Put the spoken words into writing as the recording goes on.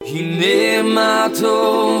הנה מה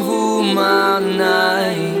טוב ומה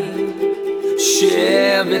נעים,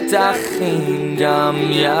 שבת אחים גם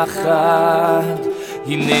יחד.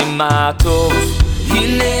 הנה מה טוב,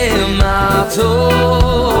 הנה מה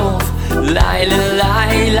טוב, לילה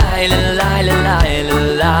לילה לילה לילה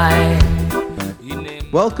לילה.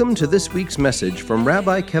 Welcome to this week's message from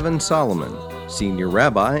Rabbi Kevin Solomon, Senior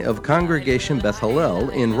Rabbi of Congregation Beth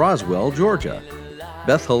Hallel in Roswell, Georgia.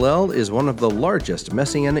 Beth Hallel is one of the largest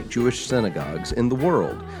Messianic Jewish synagogues in the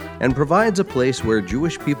world and provides a place where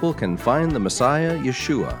Jewish people can find the Messiah,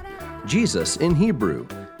 Yeshua, Jesus in Hebrew,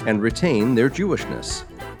 and retain their Jewishness.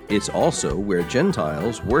 It's also where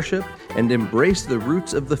Gentiles worship and embrace the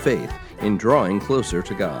roots of the faith in drawing closer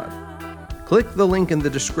to God. Click the link in the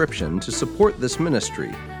description to support this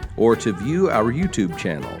ministry or to view our YouTube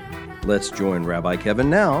channel. Let's join Rabbi Kevin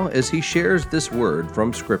now as he shares this word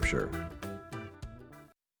from Scripture.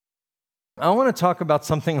 I want to talk about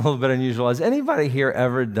something a little bit unusual. Has anybody here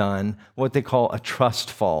ever done what they call a trust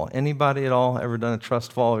fall? Anybody at all ever done a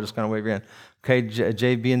trust fall? We're just going to wave your hand. Okay,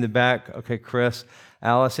 JB in the back. Okay, Chris,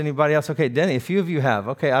 Alice, anybody else? Okay, Denny, a few of you have.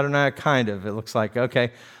 Okay, I don't know, kind of, it looks like.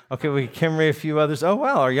 Okay, Kimry, a few others. Oh,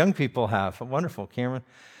 wow, our young people have. Wonderful, Cameron.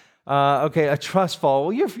 Okay, a trust fall.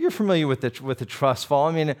 Well, you're familiar with the trust fall.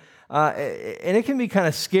 I mean, and it can be kind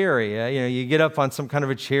of scary. You get up on some kind of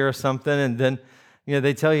a chair or something, and then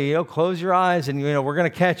they tell you, close your eyes, and we're going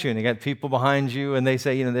to catch you. And you got people behind you, and they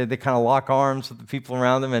say, they kind of lock arms with the people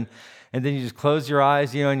around them, and then you just close your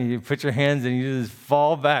eyes, and you put your hands, and you just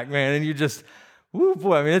fall back, man, and you just. Woo,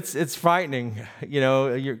 boy, I mean, it's frightening,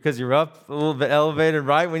 because you're up a little bit elevated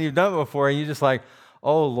right when you've done it before, and you're just like,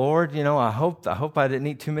 oh, Lord, I hope I didn't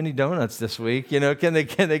eat too many donuts this week, can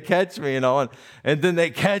they catch me, and then they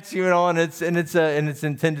catch you, and it's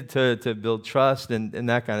intended to build trust and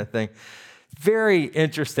that kind of thing. Very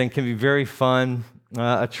interesting, can be very fun,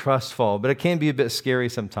 a trust fall, but it can be a bit scary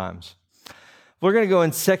sometimes. We're going to go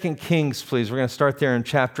in 2 Kings, please. We're going to start there in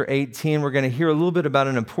chapter 18. We're going to hear a little bit about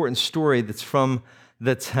an important story that's from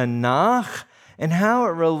the Tanakh and how it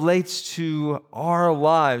relates to our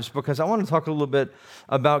lives, because I want to talk a little bit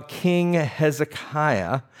about King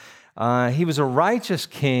Hezekiah. He was a righteous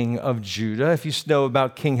king of Judah. If you know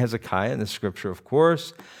about King Hezekiah in the scripture, of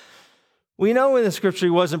course. We know in the scripture he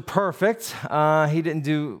wasn't perfect. He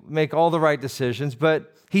didn't make all the right decisions,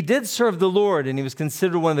 but he did serve the Lord, and he was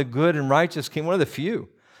considered one of the good and righteous king, one of the few.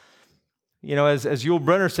 As Yul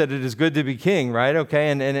Brynner said, it is good to be king, right? Okay,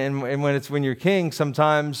 and when you're king,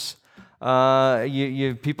 sometimes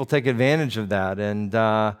people take advantage of that and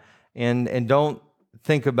don't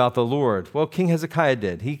think about the Lord. Well, King Hezekiah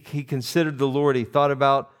did. He considered the Lord. He thought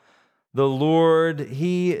about the Lord.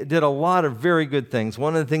 He did a lot of very good things.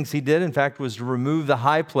 One of the things he did, in fact, was to remove the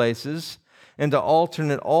high places into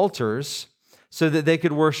alternate altars so that they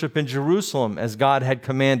could worship in Jerusalem as God had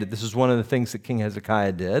commanded. This is one of the things that King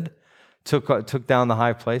Hezekiah did. Took down the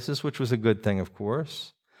high places, which was a good thing, of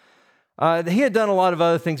course. He had done a lot of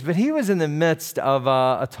other things, but he was in the midst of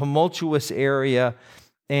a tumultuous area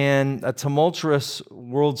and a tumultuous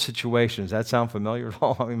world situation. Does that sound familiar at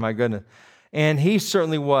all? I mean, my goodness. And he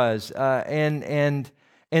certainly was. And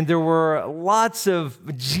there were lots of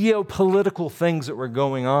geopolitical things that were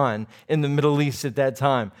going on in the Middle East at that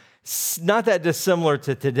time. Not that dissimilar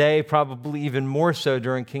to today, probably even more so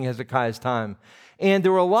during King Hezekiah's time. And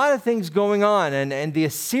there were a lot of things going on. And the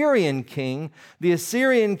Assyrian king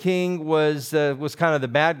was kind of the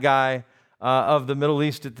bad guy of the Middle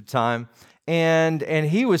East at the time. And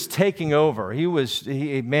he was taking over.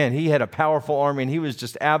 He had a powerful army, and he was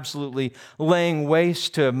just absolutely laying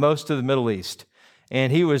waste to most of the Middle East.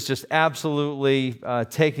 And he was just absolutely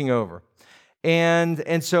taking over.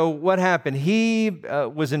 And so what happened? He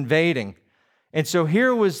was invading. And so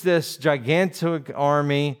here was this gigantic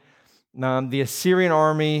army, the Assyrian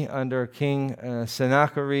army under King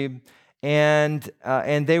Sennacherib, and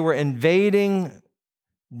they were invading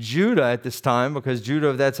Judah at this time, because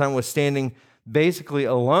Judah at that time was standing basically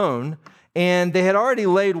alone, and they had already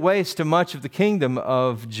laid waste to much of the kingdom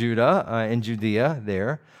of Judah and Judea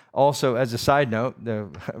there. Also, as a side note,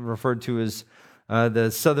 referred to as the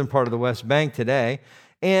southern part of the West Bank today.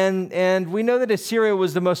 And we know that Assyria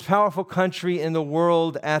was the most powerful country in the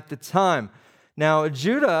world at the time. Now,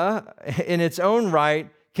 Judah, in its own right,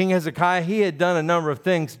 King Hezekiah, he had done a number of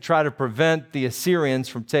things to try to prevent the Assyrians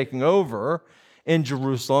from taking over in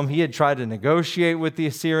Jerusalem. He had tried to negotiate with the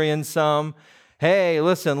Assyrians some. Hey,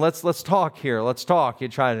 listen, let's talk here. Let's talk. He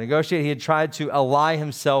had tried to negotiate. He had tried to ally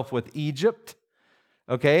himself with Egypt.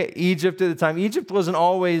 Okay, Egypt at the time. Egypt wasn't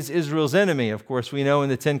always Israel's enemy. Of course, we know in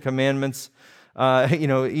the Ten Commandments,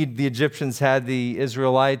 the Egyptians had the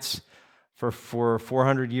Israelites for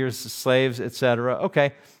 400 years as slaves, etc.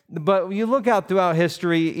 Okay, but you look out throughout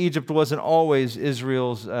history, Egypt wasn't always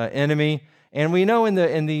Israel's enemy. And we know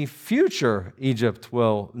in the future, Egypt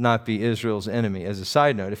will not be Israel's enemy, as a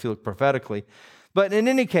side note, if you look prophetically. But in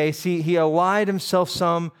any case, he allied himself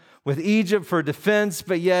some with Egypt for defense,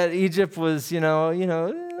 but yet Egypt was,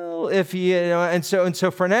 iffy, and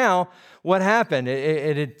so for now, what happened?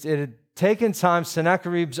 It had taken time.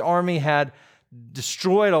 Sennacherib's army had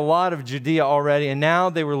destroyed a lot of Judea already, and now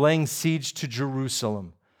they were laying siege to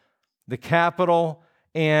Jerusalem, the capital.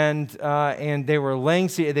 And they were laying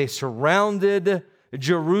siege. They surrounded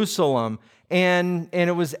Jerusalem, and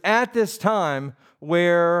it was at this time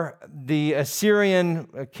where the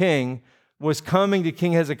Assyrian king was coming to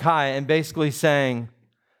King Hezekiah and basically saying,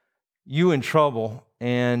 "You in trouble,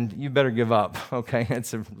 and you better give up." Okay,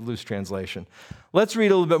 it's a loose translation. Let's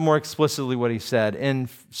read a little bit more explicitly what he said in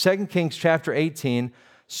 2 Kings chapter 18,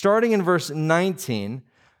 starting in verse 19.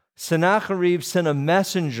 Sennacherib sent a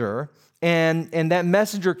messenger. And that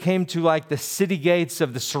messenger came to like the city gates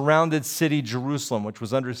of the surrounded city, Jerusalem, which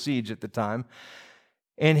was under siege at the time.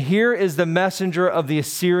 And here is the messenger of the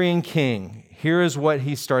Assyrian king. Here is what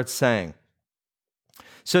he starts saying.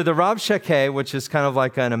 So the Rabshakeh, which is kind of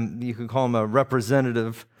like you could call him a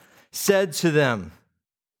representative, said to them,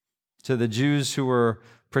 to the Jews who were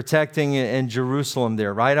protecting in Jerusalem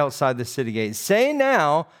there, right outside the city gate, "Say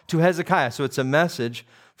now to Hezekiah," so it's a message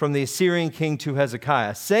from the Assyrian king to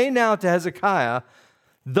Hezekiah. "Say now to Hezekiah,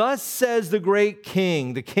 thus says the great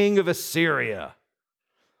king, the king of Assyria,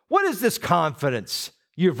 what is this confidence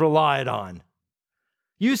you've relied on?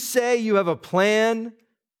 You say you have a plan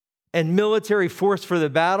and military force for the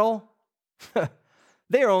battle?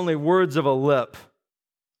 They are only words of a lip.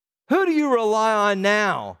 Who do you rely on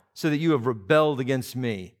now so that you have rebelled against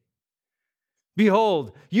me?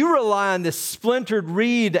 Behold, you rely on this splintered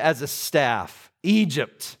reed as a staff,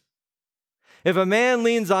 Egypt. If a man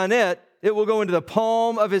leans on it, it will go into the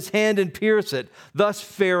palm of his hand and pierce it. Thus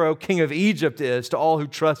Pharaoh, king of Egypt, is to all who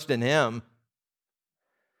trust in him.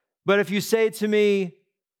 But if you say to me,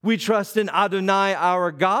 we trust in Adonai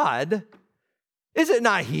our God, is it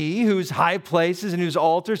not he whose high places and whose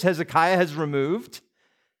altars Hezekiah has removed?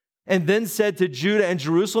 And then said to Judah and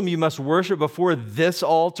Jerusalem, you must worship before this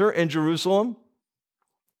altar in Jerusalem?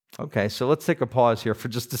 Okay, so let's take a pause here for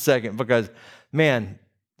just a second because, man,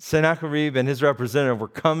 Sennacherib and his representative were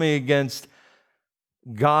coming against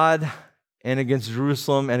God and against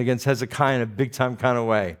Jerusalem and against Hezekiah in a big-time kind of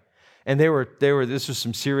way. And this was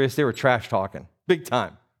some serious, they were trash talking, big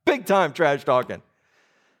time trash talking.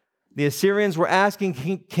 The Assyrians were asking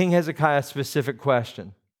King Hezekiah a specific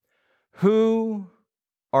question. Who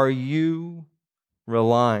are you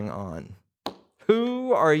relying on?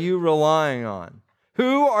 Who are you relying on?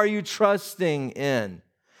 Who are you trusting in?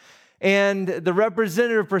 And the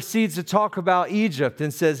representative proceeds to talk about Egypt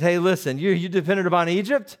and says, hey, listen, you dependent upon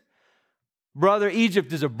Egypt? Brother,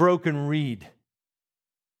 Egypt is a broken reed.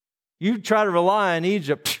 You try to rely on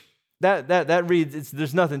Egypt, that reed,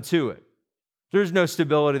 there's nothing to it. There's no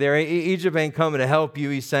stability there. Egypt ain't coming to help you,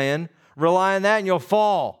 he's saying. Rely on that and you'll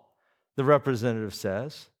fall, the representative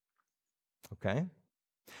says. Okay.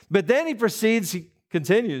 But then he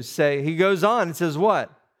continues, he goes on and says what?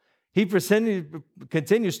 He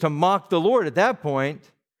continues to mock the Lord at that point.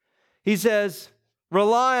 He says,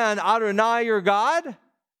 rely on Adonai your God?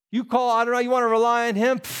 You call Adonai, you want to rely on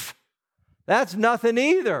him? Pfft, that's nothing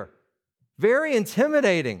either. Very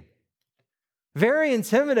intimidating. Very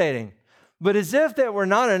intimidating. But as if that were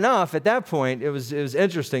not enough, at that point, it was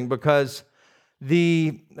interesting because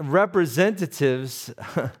the representatives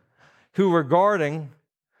who were guarding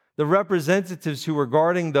the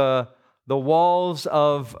walls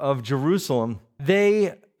of Jerusalem,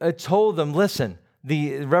 they told them, listen,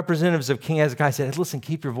 the representatives of King Hezekiah said, listen,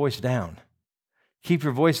 keep your voice down. Keep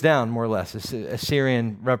your voice down, more or less, a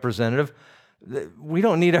Syrian representative. We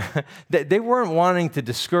don't need they weren't wanting to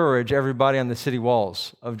discourage everybody on the city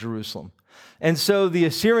walls of Jerusalem. And so the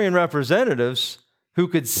Assyrian representatives, who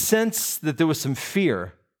could sense that there was some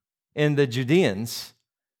fear in the Judeans,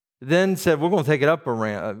 then said, we're going to take it up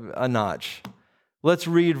a notch. Let's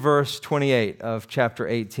read verse 28 of chapter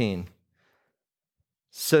 18.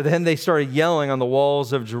 So then they started yelling on the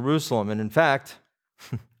walls of Jerusalem, and in fact,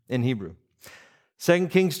 in Hebrew. 2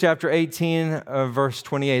 Kings chapter 18, verse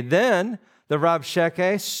 28. Then the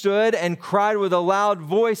Rabshakeh stood and cried with a loud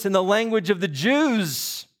voice in the language of the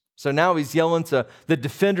Jews. So now he's yelling to the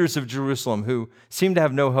defenders of Jerusalem who seem to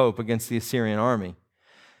have no hope against the Assyrian army.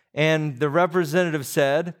 And the representative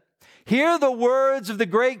said, hear the words of the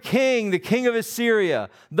great king, the king of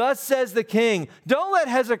Assyria. Thus says the king, don't let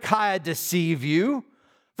Hezekiah deceive you,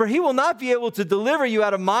 for he will not be able to deliver you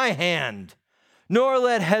out of my hand, nor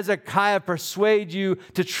let Hezekiah persuade you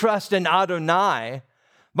to trust in Adonai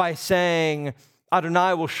by saying,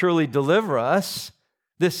 Adonai will surely deliver us.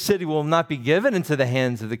 This city will not be given into the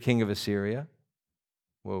hands of the king of Assyria.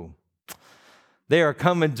 Whoa. They are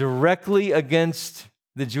coming directly against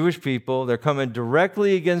the Jewish people. They're coming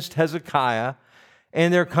directly against Hezekiah,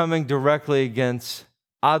 and they're coming directly against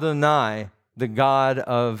Adonai, the God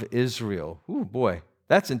of Israel. Ooh, boy,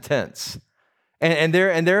 that's intense. And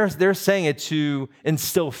they're saying it to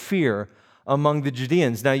instill fear among the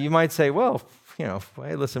Judeans. Now, you might say, well,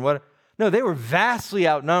 hey, listen, what? No, they were vastly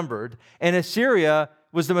outnumbered, and Assyria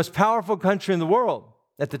was the most powerful country in the world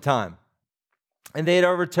at the time. And they had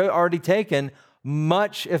already taken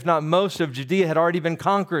much, if not most, of Judea had already been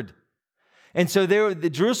conquered. And so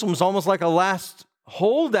Jerusalem was almost like a last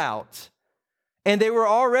holdout. And they were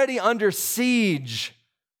already under siege,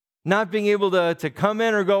 not being able to come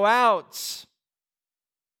in or go out.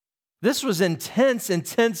 This was intense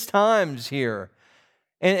times here.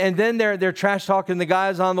 And then they're trash talking the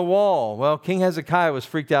guys on the wall. Well, King Hezekiah was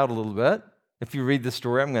freaked out a little bit. If you read the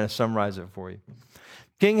story, I'm going to summarize it for you.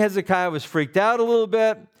 King Hezekiah was freaked out a little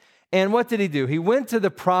bit. And what did he do? He went to the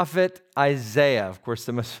prophet Isaiah. Of course,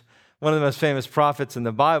 one of the most famous prophets in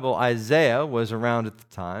the Bible, Isaiah, was around at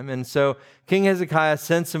the time. And so King Hezekiah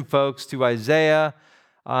sent some folks to Isaiah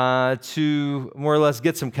to more or less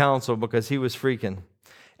get some counsel because he was freaking.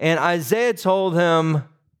 And Isaiah told him,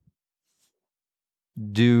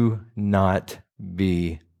 do not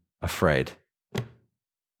be afraid.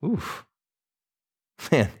 Oof.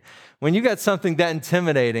 Man, when you got something that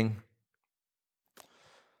intimidating,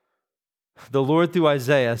 the Lord through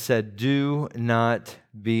Isaiah said, do not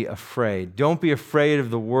be afraid. Don't be afraid of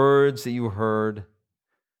the words that you heard.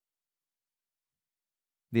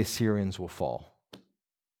 The Assyrians will fall.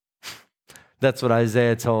 That's what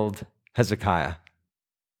Isaiah told Hezekiah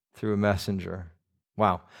through a messenger.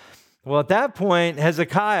 Wow. Well, at that point,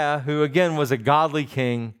 Hezekiah, who again was a godly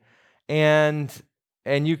king, and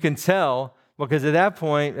you can tell, because at that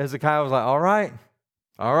point, Hezekiah was like, all right.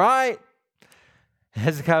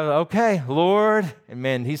 Hezekiah was like, okay, Lord. And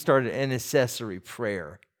man, he started intercessory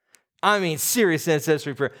prayer. I mean, serious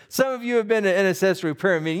intercessory prayer. Some of you have been to an intercessory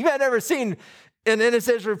prayer meeting. You have never seen an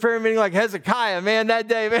intercessory prayer meeting like Hezekiah, man, that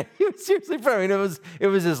day, man. He was seriously praying. It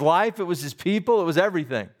was his life, it was his people, it was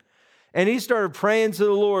everything. And he started praying to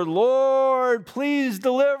the Lord, Lord, please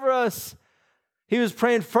deliver us. He was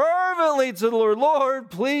praying fervently to the Lord,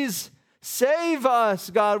 Lord, please save us,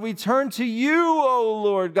 God. We turn to you, O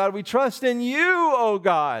Lord. God, we trust in you, O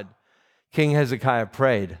God. King Hezekiah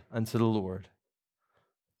prayed unto the Lord.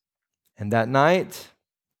 And that night,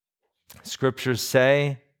 scriptures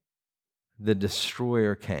say, the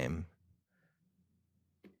destroyer came.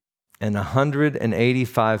 And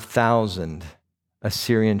 185,000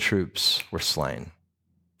 Assyrian troops were slain.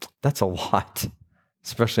 That's a lot,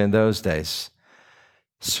 especially in those days,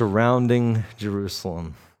 surrounding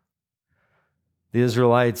Jerusalem. The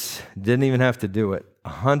Israelites didn't even have to do it.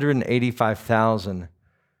 185,000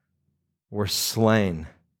 were slain.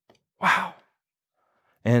 Wow.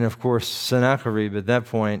 And of course, Sennacherib at that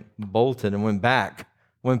point bolted and went back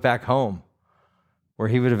home, where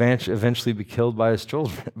he would eventually be killed by his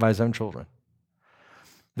own children.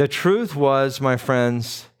 The truth was, my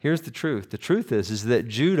friends, here's the truth. The truth is that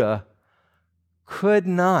Judah could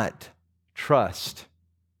not trust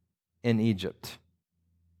in Egypt.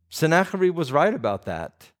 Sennacherib was right about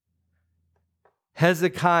that.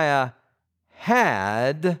 Hezekiah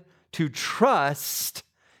had to trust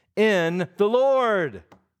in the Lord.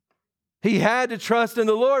 He had to trust in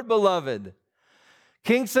the Lord, beloved.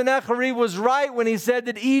 King Sennacherib was right when he said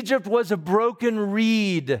that Egypt was a broken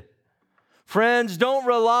reed. Friends, don't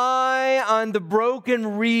rely on the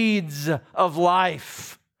broken reeds of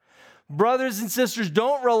life. Brothers and sisters,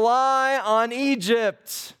 don't rely on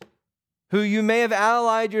Egypt, who you may have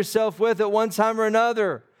allied yourself with at one time or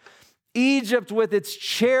another. Egypt with its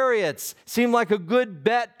chariots seemed like a good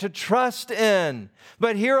bet to trust in.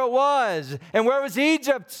 But here it was. And where was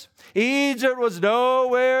Egypt? Egypt was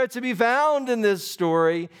nowhere to be found in this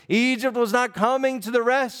story. Egypt was not coming to the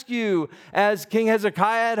rescue as King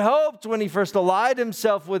Hezekiah had hoped when he first allied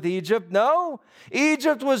himself with Egypt. No,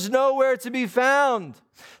 Egypt was nowhere to be found.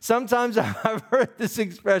 Sometimes I've heard this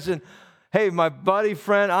expression, hey, my buddy,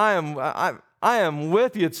 friend, I am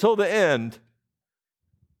with you till the end.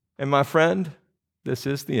 And my friend, this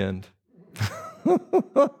is the end.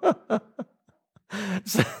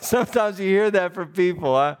 Sometimes you hear that from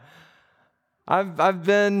people. I've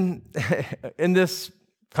been in this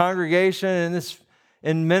congregation,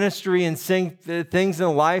 in ministry and seeing things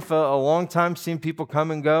in life a long time, seeing people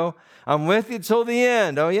come and go. I'm with you till the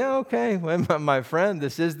end. Oh, yeah, okay. Well, my friend,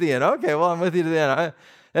 this is the end. Okay, well, I'm with you to the end.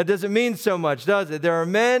 That doesn't mean so much, does it? There are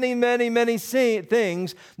many, many, many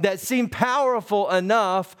things that seem powerful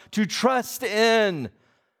enough to trust in.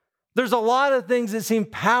 There's a lot of things that seem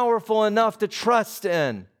powerful enough to trust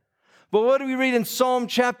in. But what do we read in Psalm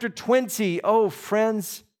chapter 20? Oh,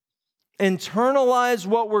 friends, internalize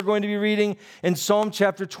what we're going to be reading in Psalm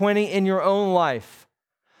chapter 20 in your own life.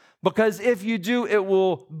 Because if you do, it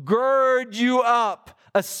will gird you up,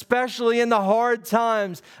 especially in the hard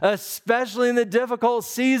times, especially in the difficult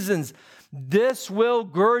seasons. This will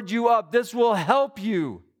gird you up. This will help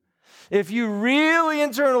you. If you really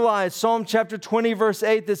internalize Psalm chapter 20, verse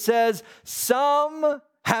 8, that says, some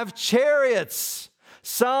have chariots,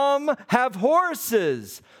 some have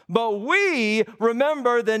horses, but we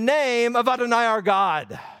remember the name of Adonai our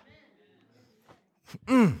God.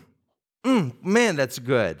 Man, that's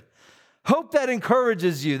good. Hope that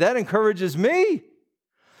encourages you. That encourages me.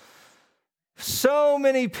 So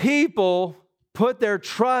many people put their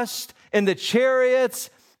trust in the chariots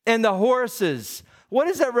and the horses. What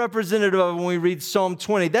is that representative of when we read Psalm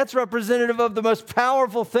 20? That's representative of the most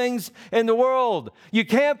powerful things in the world. You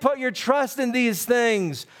can't put your trust in these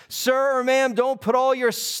things. Sir or ma'am, don't put all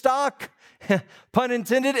your stock, pun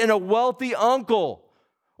intended, in a wealthy uncle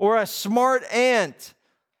or a smart aunt.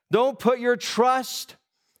 Don't put your trust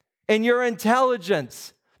in your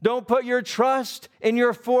intelligence. Don't put your trust in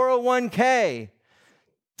your 401k.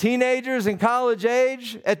 Teenagers in college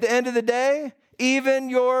age, at the end of the day, even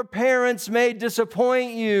your parents may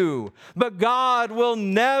disappoint you, but God will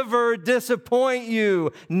never disappoint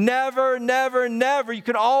you. Never, never, never. You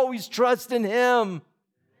can always trust in Him.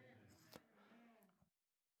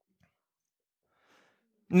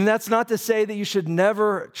 And that's not to say that you should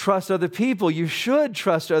never trust other people. You should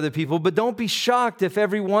trust other people, but don't be shocked if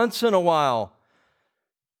every once in a while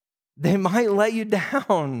they might let you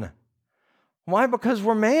down. Why? Because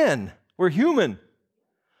we're man. We're human.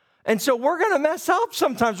 And so we're going to mess up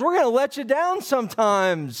sometimes. We're going to let you down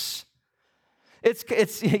sometimes.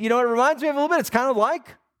 It's you know, it reminds me of a little bit. It's kind of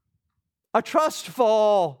like a trust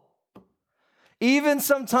fall. Even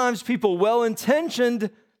sometimes people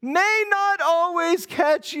well-intentioned may not always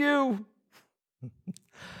catch you.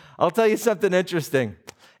 I'll tell you something interesting.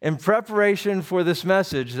 In preparation for this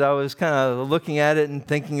message, I was kind of looking at it and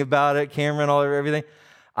thinking about it, camera and all everything.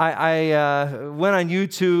 I went on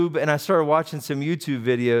YouTube and I started watching some YouTube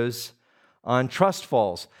videos on trust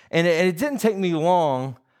falls. And it didn't take me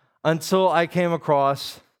long until I came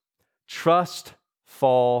across trust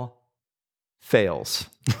fall fails.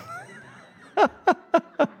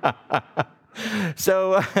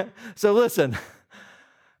 So listen,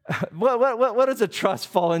 what is a trust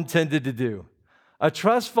fall intended to do? A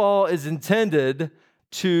trust fall is intended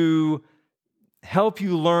to help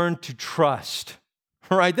you learn to trust,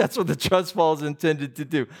 right? That's what the trust fall is intended to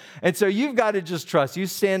do. And so you've got to just trust. You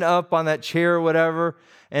stand up on that chair or whatever,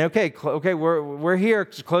 and okay, we're here.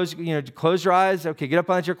 Close your eyes. Okay, get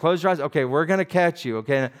up on that chair. Close your eyes. Okay, we're going to catch you.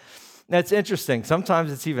 Okay, that's interesting.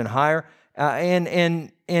 Sometimes it's even higher.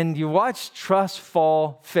 And you watch trust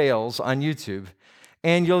fall fails on YouTube,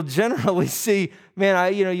 and you'll generally see,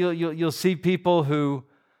 man, you'll see people who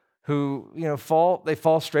fall. They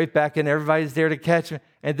fall straight back in. Everybody's there to catch them,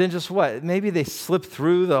 and then just what? Maybe they slip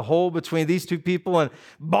through the hole between these two people, and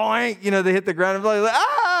boing, they hit the ground, and like,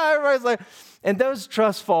 everybody's like. And those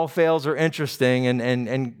trust fall fails are interesting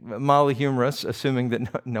and mildly humorous, assuming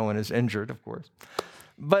that no one is injured, of course.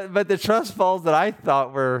 But the trust falls that I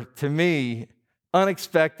thought were, to me,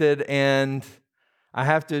 unexpected, and I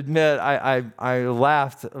have to admit, I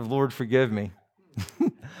laughed, Lord forgive me,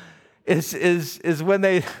 is when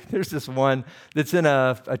there's this one that's in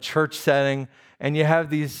a church setting, and you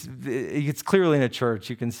have these, it's clearly in a church,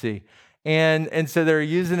 you can see. And so they're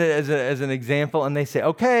using it as an example, and they say,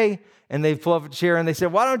 okay, and they pull up a chair, and they say,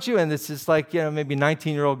 why don't you, and this is like, maybe a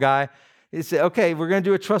 19-year-old guy, he said, okay, we're going to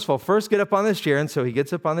do a trust fall. First, get up on this chair. And so he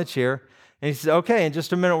gets up on the chair, and he says, okay, in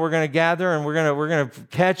just a minute, we're going to gather, and we're going to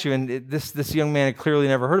catch you. And this young man had clearly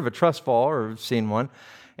never heard of a trust fall or seen one.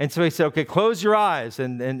 And so he said, okay, close your eyes.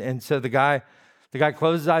 And so the guy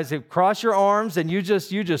closes his eyes, he said, cross your arms, and you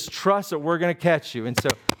just trust that we're going to catch you. And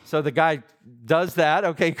so the guy does that.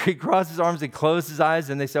 Okay, he crosses his arms, he closes his eyes,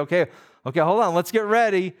 and they say, okay, hold on, let's get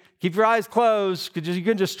ready. Keep your eyes closed, because you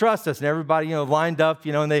can just trust us. And everybody, lined up,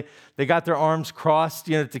 and they got their arms crossed,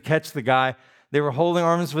 to catch the guy. They were holding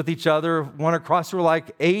arms with each other, one across. There were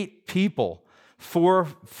like 8 people, four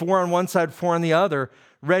on one side, 4 on the other,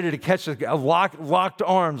 ready to catch the guy, locked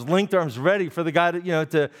arms, linked arms, ready for the guy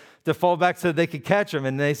to fall back so they could catch him.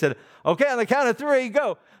 And they said, okay, on the count of 3,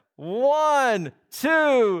 go. 1,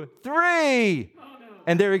 2, 3.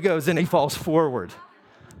 And there he goes, and he falls forward.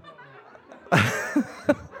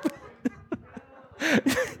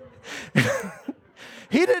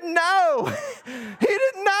 He didn't know. He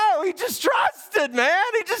didn't know. He just trusted, man.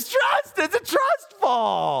 He just trusted. It's a trust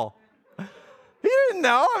fall. He didn't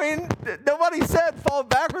know. I mean, nobody said fall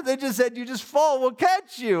backwards. They just said, you just fall, we'll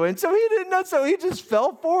catch you. And so he didn't know, so he just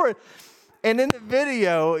fell forward. And in the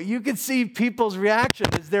video, you could see people's reaction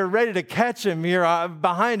as they're ready to catch him here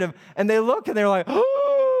behind him. And they look and they're like,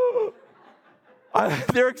 oh.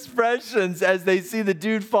 Their expressions as they see the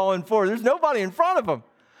dude falling forward. There's nobody in front of them.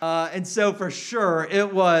 And so for sure,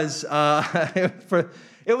 it was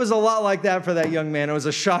it was a lot like that for that young man. It was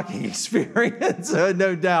a shocking experience,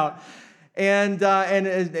 no doubt. And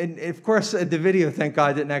of course, the video, thank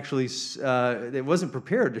God, didn't actually, it wasn't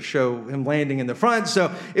prepared to show him landing in the front.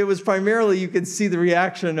 So it was primarily, you could see the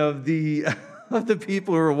reaction of the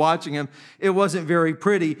people who were watching him. It wasn't very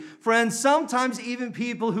pretty. Friends, sometimes even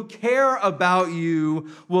people who care about you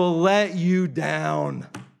will let you down.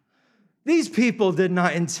 These people did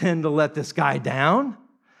not intend to let this guy down.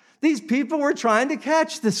 These people were trying to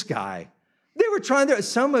catch this guy. They were trying to,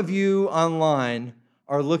 some of you online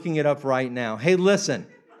are looking it up right now. Hey, listen.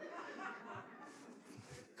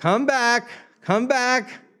 Come back.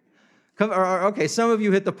 Okay, some of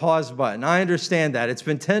you hit the pause button. I understand that. It's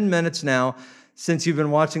been 10 minutes now since you've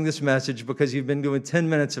been watching this message because you've been doing 10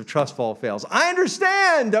 minutes of trust fall fails. I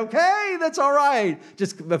understand, okay? That's all right.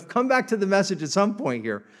 Just come back to the message at some point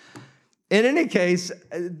here. In any case,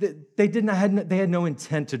 they had no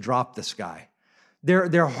intent to drop this guy.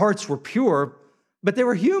 Their hearts were pure, but they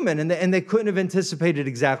were human, and they couldn't have anticipated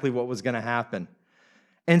exactly what was going to happen.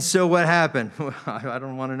 And so what happened? I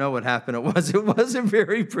don't want to know what happened. It wasn't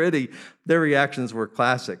very pretty. Their reactions were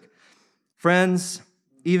classic. Friends,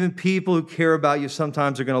 even people who care about you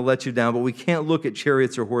sometimes are going to let you down, but we can't look at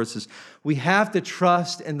chariots or horses. We have to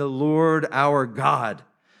trust in the Lord our God.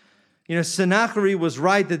 You know, Sennacherib was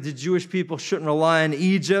right that the Jewish people shouldn't rely on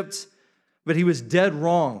Egypt, but he was dead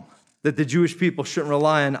wrong that the Jewish people shouldn't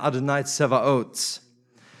rely on Adonai Tsevaot.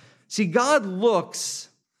 See, God looks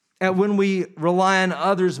at when we rely on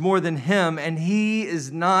others more than him, and he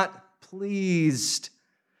is not pleased.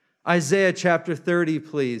 Isaiah chapter 30,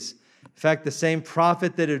 please. In fact, the same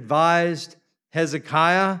prophet that advised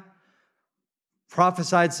Hezekiah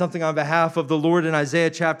prophesied something on behalf of the Lord in Isaiah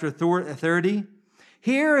chapter 30.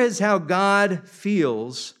 Here is how God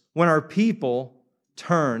feels when our people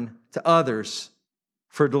turn to others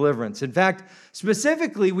for deliverance. In fact,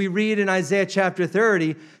 specifically, we read in Isaiah chapter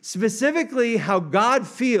 30, specifically how God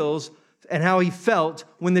feels and how he felt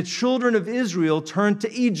when the children of Israel turned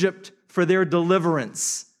to Egypt for their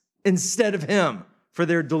deliverance instead of him for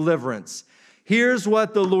their deliverance. Here's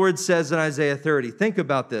what the Lord says in Isaiah 30. Think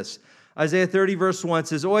about this. Isaiah 30 verse 1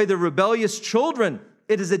 says, Oi, the rebellious children,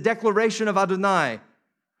 it is a declaration of Adonai,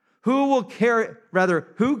 who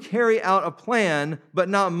carry out a plan, but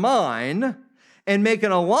not mine, and make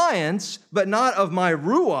an alliance, but not of my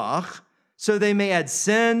ruach, so they may add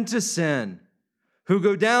sin to sin, who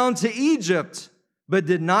go down to Egypt, but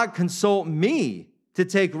did not consult me, to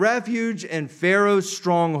take refuge in Pharaoh's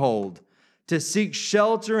stronghold, to seek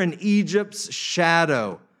shelter in Egypt's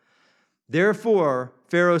shadow. Therefore,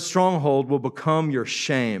 Pharaoh's stronghold will become your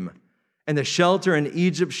shame, and the shelter in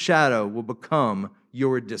Egypt's shadow will become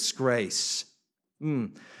your disgrace.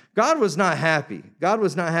 God was not happy. God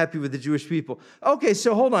was not happy with the Jewish people. Okay,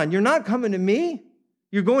 so hold on. You're not coming to me?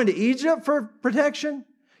 You're going to Egypt for protection?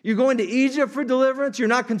 You're going to Egypt for deliverance? You're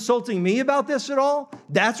not consulting me about this at all?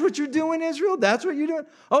 That's what you're doing, Israel? That's what you're doing?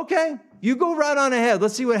 Okay, you go right on ahead.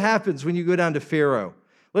 Let's see what happens when you go down to Pharaoh.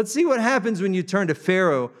 Let's see what happens when you turn to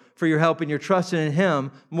Pharaoh for your help and you're trusting in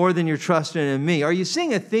him more than you're trusting in me. Are you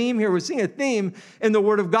seeing a theme here? We're seeing a theme in the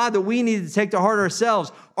Word of God that we need to take to heart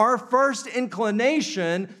ourselves. Our first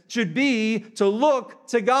inclination should be to look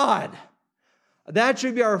to God. That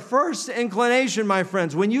should be our first inclination, my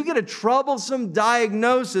friends. When you get a troublesome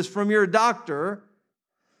diagnosis from your doctor,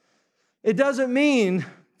 it doesn't mean,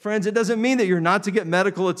 friends, it doesn't mean that you're not to get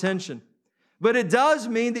medical attention. But it does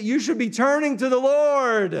mean that you should be turning to the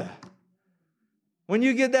Lord. When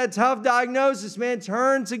you get that tough diagnosis, man,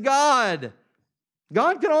 turn to God.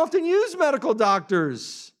 God can often use medical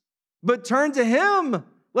doctors, but turn to him.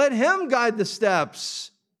 Let him guide the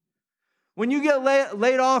steps. When you get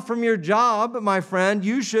laid off from your job, my friend,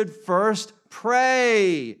 you should first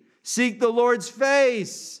pray. Seek the Lord's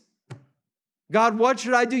face. God, what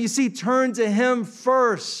should I do? You see, turn to him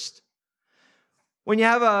first. When you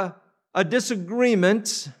have a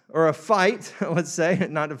disagreement or a fight, let's say,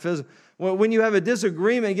 not a physical, when you have a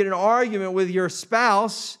disagreement, get an argument with your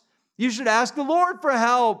spouse, you should ask the Lord for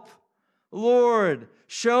help. Lord,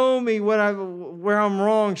 show me where I'm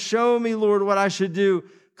wrong. Show me, Lord, what I should do.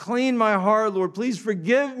 Clean my heart, Lord. Please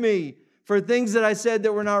forgive me for things that I said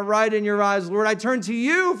that were not right in your eyes. Lord, I turn to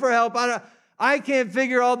you for help. I can't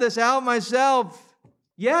figure all this out myself.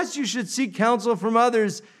 Yes, you should seek counsel from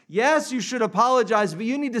others. Yes, you should apologize, but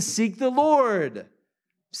you need to seek the Lord.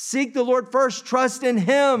 Seek the Lord first. Trust in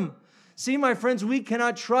Him. See, my friends, we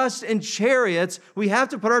cannot trust in chariots. We have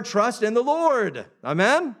to put our trust in the Lord.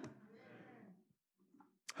 Amen?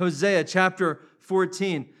 Hosea chapter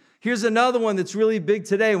 14. Here's another one that's really big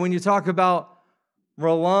today when you talk about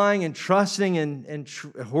relying and trusting in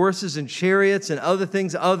horses and chariots and other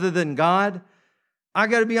things other than God. I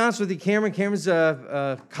got to be honest with you, Cameron. Cameron's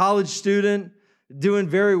a college student, doing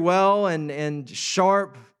very well and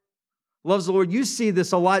sharp, loves the Lord. You see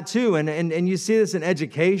this a lot too, and you see this in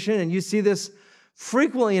education, and you see this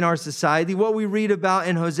frequently in our society, what we read about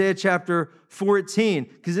in Hosea chapter 14,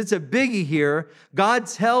 because it's a biggie here. God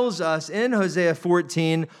tells us in Hosea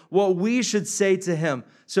 14 what we should say to Him.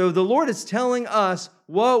 So the Lord is telling us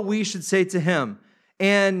what we should say to Him.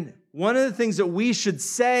 And one of the things that we should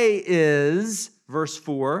say is, verse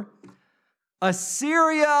 4,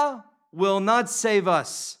 Assyria will not save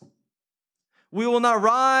us. We will not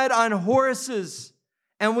ride on horses,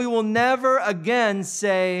 and we will never again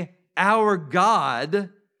say, our God,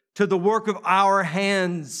 to the work of our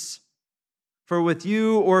hands. For with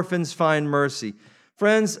you orphans find mercy.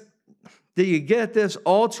 Friends, do you get this?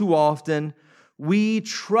 All too often, we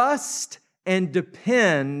trust and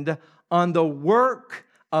depend on the work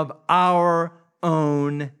of our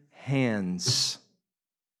own hands.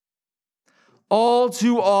 All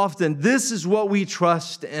too often, this is what we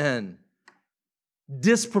trust in,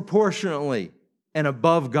 disproportionately and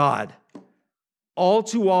above God. All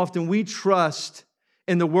too often, we trust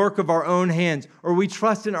in the work of our own hands, or we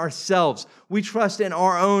trust in ourselves. We trust in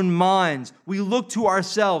our own minds. We look to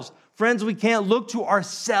ourselves. Friends, we can't look to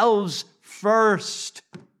ourselves first,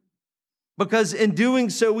 because in doing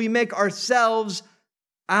so, we make ourselves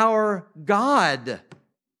our God.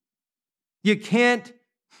 You can't,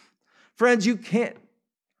 friends, you can't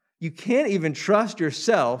even trust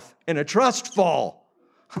yourself in a trust fall.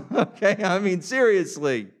 Okay, I mean,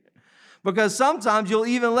 seriously. Because sometimes you'll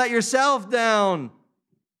even let yourself down.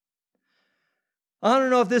 I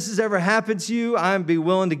don't know if this has ever happened to you. I'd be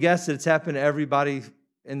willing to guess that it's happened to everybody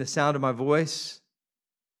in the sound of my voice.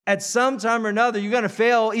 At some time or another, you're going to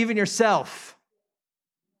fail even yourself.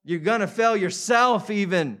 You're going to fail yourself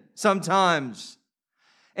even sometimes.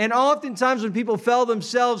 And oftentimes when people fail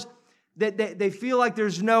themselves, they feel like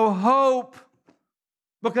there's no hope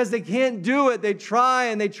because they can't do it. They try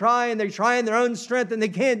and they try and they try in their own strength and they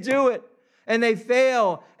can't do it. And they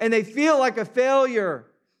fail, and they feel like a failure,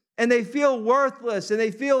 and they feel worthless, and they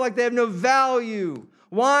feel like they have no value.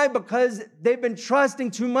 Why? Because they've been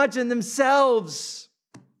trusting too much in themselves.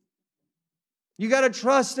 You got to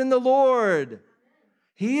trust in the Lord.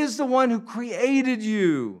 He is the one who created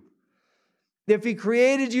you. If He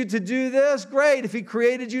created you to do this, great. If He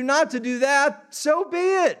created you not to do that, so be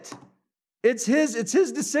it. It's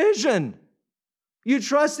His decision. You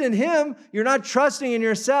trust in Him. You're not trusting in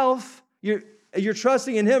yourself. You're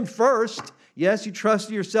trusting in Him first. Yes, you trust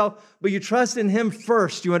in yourself, but you trust in Him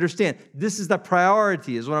first. You understand? This is the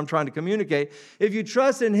priority, is what I'm trying to communicate. If you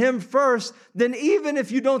trust in Him first, then even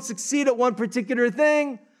if you don't succeed at one particular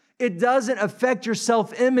thing, it doesn't affect your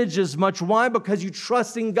self-image as much. Why? Because you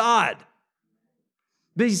trust in God.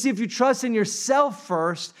 But you see, if you trust in yourself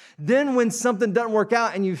first, then when something doesn't work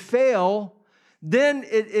out and you fail, then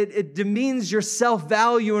it demeans your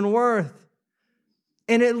self-value and worth.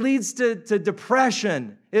 And it leads to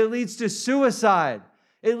depression. It leads to suicide.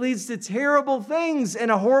 It leads to terrible things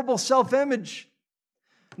and a horrible self-image.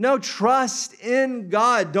 No, trust in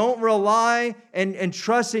God. Don't rely and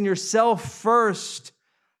trust in yourself first.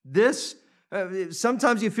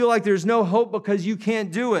 Sometimes you feel like there's no hope because you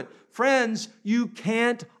can't do it. Friends, you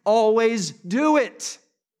can't always do it.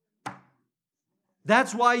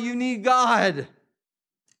 That's why you need God.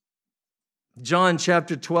 John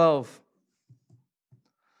chapter 12.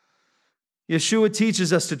 Yeshua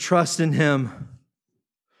teaches us to trust in Him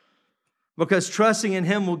because trusting in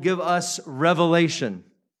Him will give us revelation.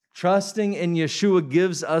 Trusting in Yeshua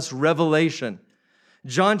gives us revelation.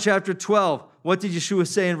 John chapter 12, what did Yeshua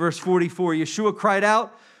say in verse 44? Yeshua cried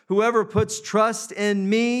out, "Whoever puts trust in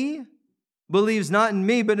me believes not in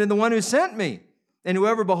me, but in the one who sent me. And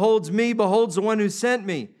whoever beholds me beholds the one who sent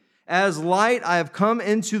me. As light I have come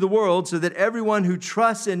into the world so that everyone who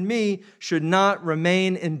trusts in me should not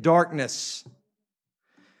remain in darkness.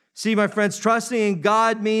 See, my friends, trusting in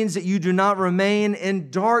God means that you do not remain in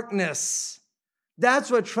darkness. That's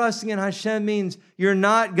what trusting in Hashem means. You're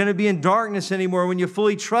not going to be in darkness anymore when you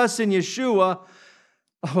fully trust in Yeshua.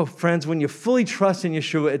 Oh, friends, when you fully trust in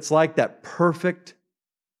Yeshua, it's like that perfect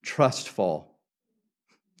trust fall.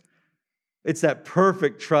 It's that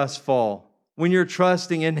perfect trust fall when you're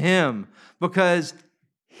trusting in Him because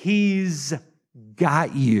He's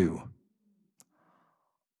got you.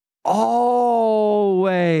 Always.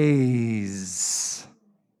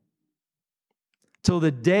 Till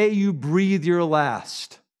the day you breathe your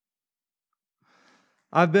last.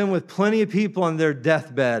 I've been with plenty of people on their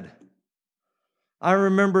deathbed. I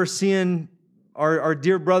remember seeing our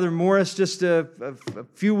dear brother Morris just a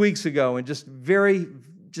few weeks ago, and just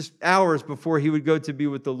hours before he would go to be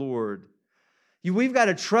with the Lord. We've got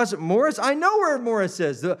to trust Morris. I know where Morris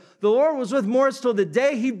is. The Lord was with Morris till the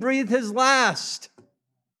day he breathed his last.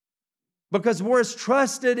 Because Morris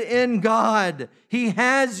trusted in God. He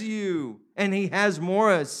has you, and He has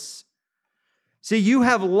Morris. See, you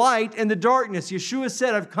have light in the darkness. Yeshua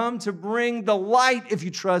said, I've come to bring the light if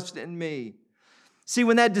you trust in me. See,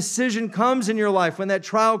 when that decision comes in your life, when that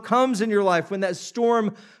trial comes in your life, when that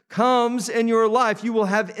storm comes in your life, you will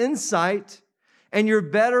have insight, and you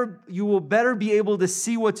will better be able to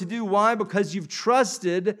see what to do. Why? Because you've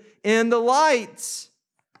trusted in the light.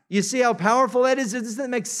 You see how powerful that is? Does that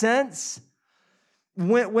make sense?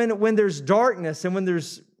 When there's darkness and when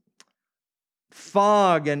there's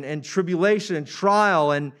fog and tribulation and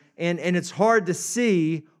trial and it's hard to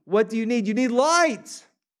see, what do you need? You need light.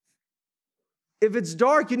 If it's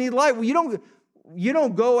dark, you need light. Well, you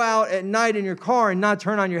don't go out at night in your car and not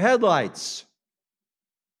turn on your headlights.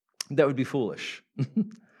 That would be foolish.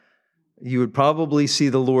 You would probably see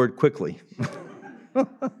the Lord quickly.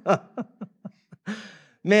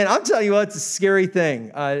 Man, I'm telling you what, it's a scary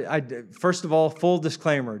thing. First of all, full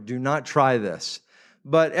disclaimer, do not try this.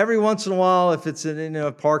 But every once in a while, if it's in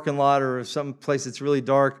a parking lot or some place that's really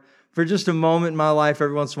dark, for just a moment in my life,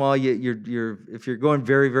 every once in a while, if you're going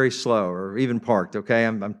very, very slow or even parked, okay,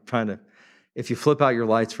 I'm trying to, if you flip out your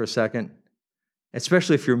lights for a second,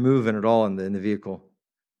 especially if you're moving at all in the vehicle,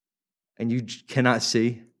 and you cannot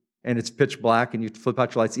see, and it's pitch black, and you flip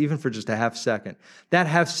out your lights, even for just a half second, that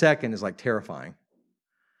half second is like terrifying.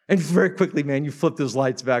 And very quickly, man, you flip those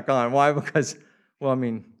lights back on. Why? Because, well, I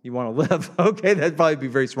mean, you want to live. Okay, that'd probably be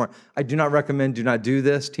very smart. I do not recommend, do not do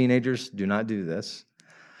this. Teenagers, do not do this.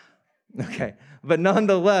 Okay, but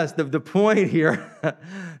nonetheless, the point here,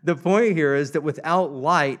 is that without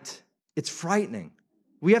light, it's frightening.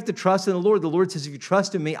 We have to trust in the Lord. The Lord says, if you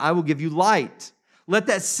trust in me, I will give you light. Let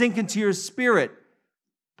that sink into your spirit.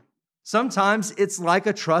 Sometimes it's like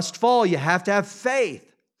a trust fall. You have to have faith.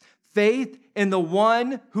 Faith in the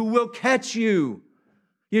one who will catch you.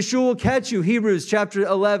 Yeshua will catch you. Hebrews chapter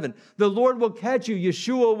 11. The Lord will catch you.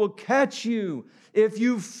 Yeshua will catch you. If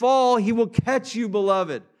you fall, He will catch you,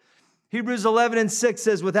 beloved. Hebrews 11:6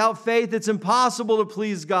 says, without faith, it's impossible to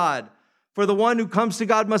please God. For the one who comes to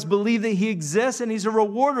God must believe that He exists, and He's a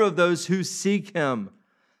rewarder of those who seek Him.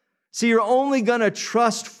 See, you're only going to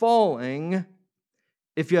trust falling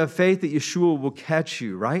if you have faith that Yeshua will catch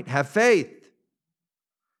you, right? Have faith.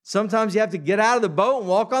 Sometimes you have to get out of the boat and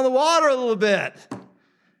walk on the water a little bit.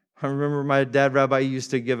 I remember my dad, Rabbi,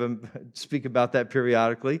 used to speak about that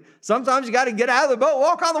periodically. Sometimes you got to get out of the boat,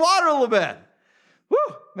 walk on the water a little bit.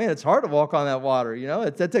 Whew, man, it's hard to walk on that water.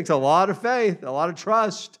 That takes a lot of faith, a lot of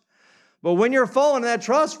trust. But when you're falling in that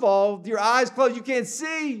trust fall, your eyes closed, you can't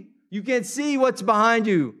see. You can't see what's behind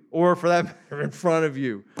you, or for that matter, in front of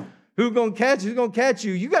you. Who's going to catch you? Who's going to catch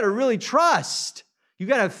you? You got to really trust. You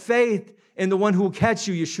got to have faith in the one who will catch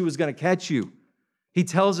you. Yeshua is going to catch you. He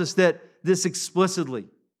tells us this explicitly.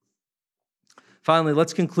 Finally,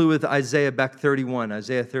 let's conclude with Isaiah 31.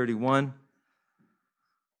 Isaiah 31.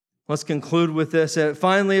 Let's conclude with this.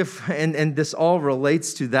 Finally, and this all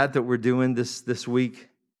relates to that we're doing this week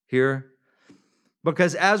here.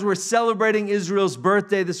 Because as we're celebrating Israel's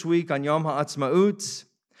birthday this week on Yom HaAtzmaut,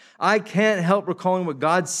 I can't help recalling what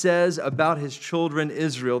God says about His children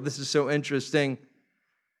Israel. This is so interesting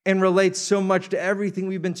and relates so much to everything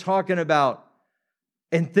we've been talking about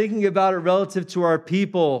and thinking about it relative to our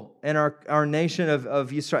people and our nation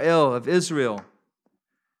of Israel, of Israel.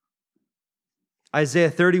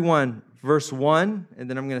 Isaiah 31, verse 1, and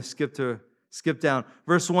then I'm going to skip down.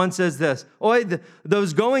 Verse 1 says this,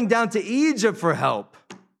 those going down to Egypt for help.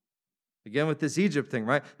 Again with this Egypt thing,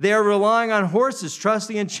 right? They are relying on horses,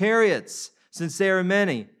 trusting in chariots, since they are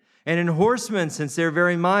many, and in horsemen, since they are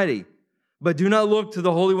very mighty. But do not look to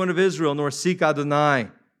the Holy One of Israel, nor seek Adonai.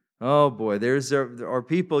 Oh boy, there are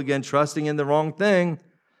people again trusting in the wrong thing.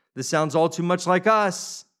 This sounds all too much like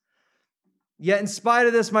us. Yet in spite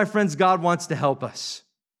of this, my friends, God wants to help us.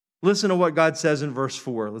 Listen to what God says in verse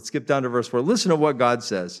 4. Let's skip down to verse 4. Listen to what God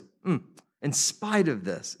says. In spite of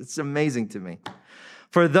this, it's amazing to me.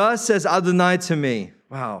 For thus says Adonai to me.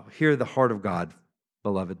 Wow, hear the heart of God,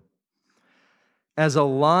 beloved. As a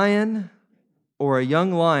lion or a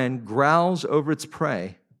young lion growls over its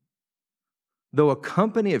prey, though a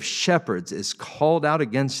company of shepherds is called out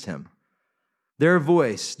against him, their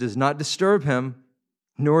voice does not disturb him,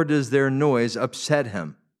 nor does their noise upset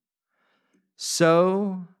him.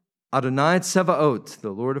 So Adonai Tsevaot,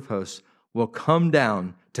 the Lord of hosts, will come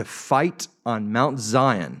down to fight on Mount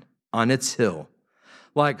Zion, on its hill.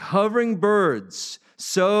 Like hovering birds,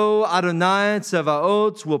 so Adonai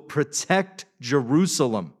Tsevaot will protect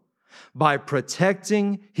Jerusalem. By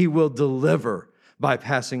protecting, he will deliver. By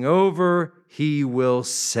passing over, he will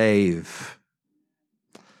save.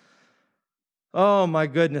 Oh my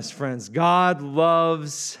goodness, friends. God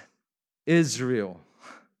loves Israel.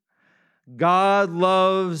 God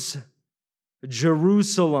loves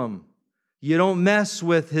Jerusalem. You don't mess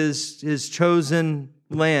with his chosen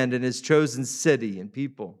land and his chosen city and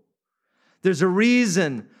people. There's a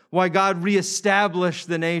reason why God reestablished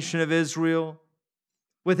the nation of Israel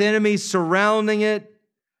with enemies surrounding it.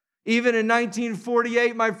 Even in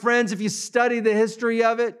 1948, my friends, if you study the history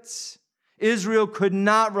of it, Israel could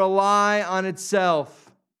not rely on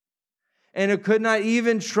itself. And it could not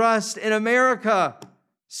even trust in America.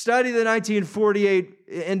 Study the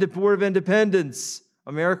 1948 War of Independence.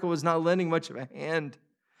 America was not lending much of a hand.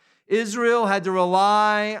 Israel had to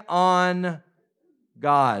rely on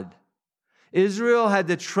God. Israel had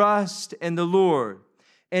to trust in the Lord.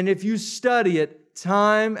 And if you study it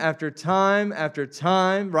time after time after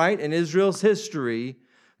time, right, in Israel's history,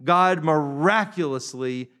 God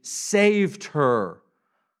miraculously saved her.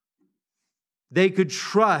 They could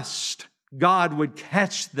trust God would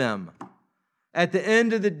catch them. At the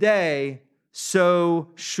end of the day, so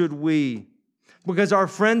should we. Because our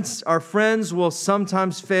friends will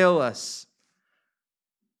sometimes fail us.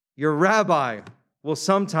 Your rabbi will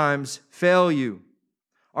sometimes fail you.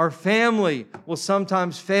 Our family will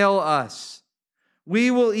sometimes fail us.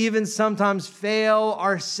 We will even sometimes fail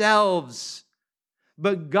ourselves.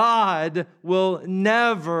 But God will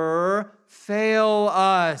never fail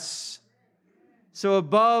us. So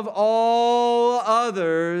above all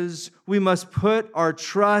others, we must put our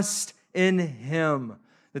trust in Him.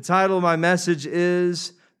 The title of my message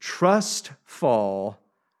is Trust Fall.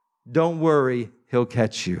 Don't worry, He'll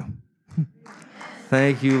catch you.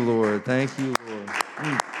 Thank you, Lord. Thank you, Lord.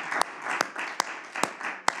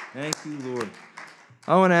 Thank you, Lord.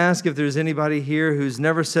 I want to ask if there's anybody here who's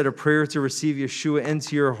never said a prayer to receive Yeshua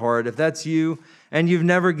into your heart. If that's you and you've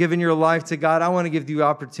never given your life to God, I want to give you the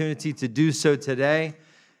opportunity to do so today.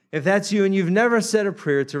 If that's you and you've never said a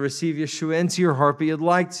prayer to receive Yeshua into your heart, but you'd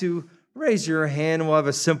like to, raise your hand and we'll have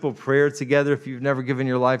a simple prayer together if you've never given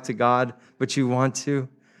your life to God, but you want to.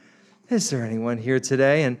 Is there anyone here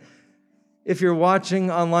today? And if you're watching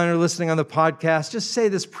online or listening on the podcast, just say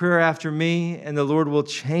this prayer after me and the Lord will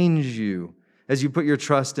change you as you put your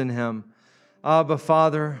trust in Him. Abba,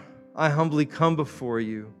 Father, I humbly come before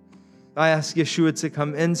you. I ask Yeshua to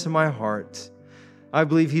come into my heart. I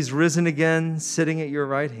believe He's risen again, sitting at your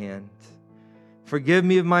right hand. Forgive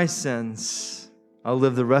me of my sins. I'll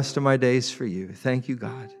live the rest of my days for you. Thank you,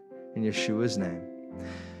 God, in Yeshua's name.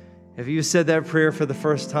 If you said that prayer for the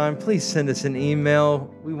first time, please send us an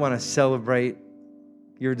email. We want to celebrate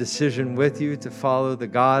your decision with you to follow the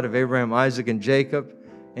God of Abraham, Isaac, and Jacob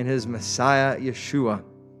and His Messiah, Yeshua.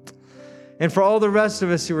 And for all the rest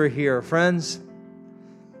of us who are here, friends,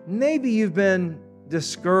 maybe you've been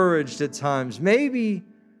discouraged at times. Maybe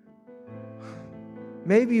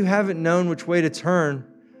you haven't known which way to turn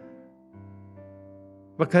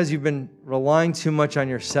because you've been relying too much on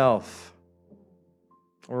yourself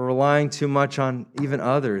or relying too much on even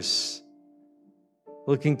others,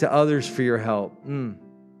 looking to others for your help.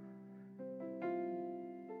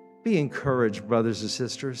 Be encouraged, brothers and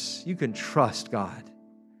sisters. You can trust God.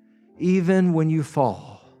 Even when you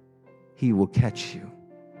fall, He will catch you.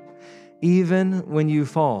 Even when you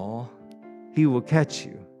fall, He will catch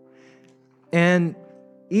you. And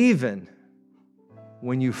even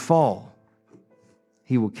when you fall,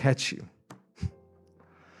 He will catch you.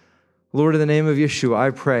 Lord, in the name of Yeshua,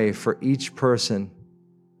 I pray for each person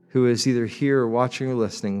who is either here or watching or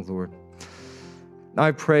listening, Lord.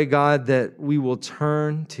 I pray, God, that we will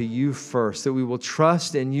turn to you first, that we will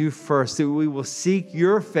trust in you first, that we will seek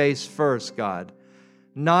your face first, God,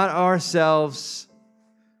 not ourselves,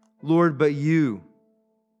 Lord, but you.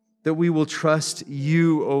 That we will trust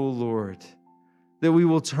you, O Lord. That we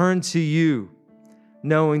will turn to you,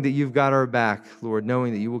 knowing that you've got our back, Lord,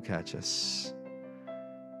 knowing that you will catch us.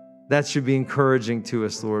 That should be encouraging to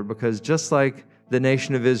us, Lord, because just like the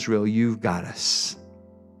nation of Israel, you've got us.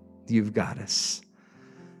 You've got us.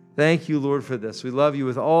 Thank you, Lord, for this. We love you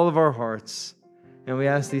with all of our hearts, and we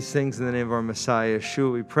ask these things in the name of our Messiah,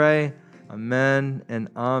 Yeshua, we pray. Amen and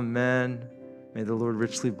amen. May the Lord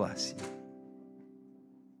richly bless you.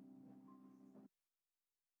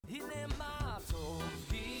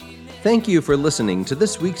 Thank you for listening to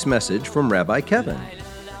this week's message from Rabbi Kevin.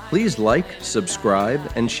 Please like, subscribe,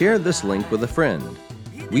 and share this link with a friend.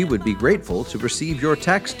 We would be grateful to receive your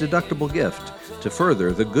tax-deductible gift to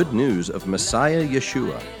further the good news of Messiah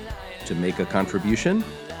Yeshua. To make a contribution,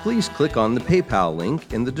 please click on the PayPal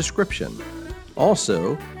link in the description.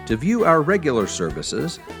 Also, to view our regular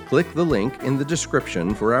services, click the link in the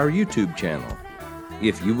description for our YouTube channel.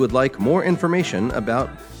 If you would like more information about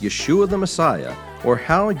Yeshua the Messiah or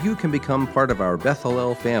how you can become part of our Beth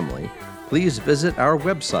Hallel family, please visit our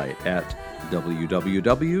website at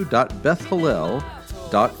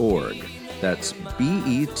www.bethhallel.org. That's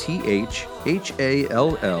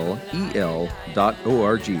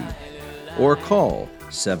BETHHALLEL.org. Or call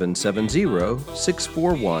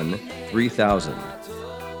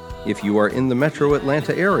 770-641-3000. If you are in the metro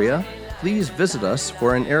Atlanta area, please visit us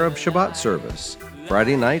for an Erev Shabbat service,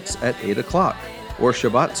 Friday nights at 8 o'clock, or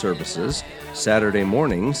Shabbat services, Saturday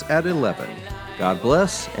mornings at 11. God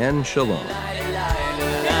bless and shalom.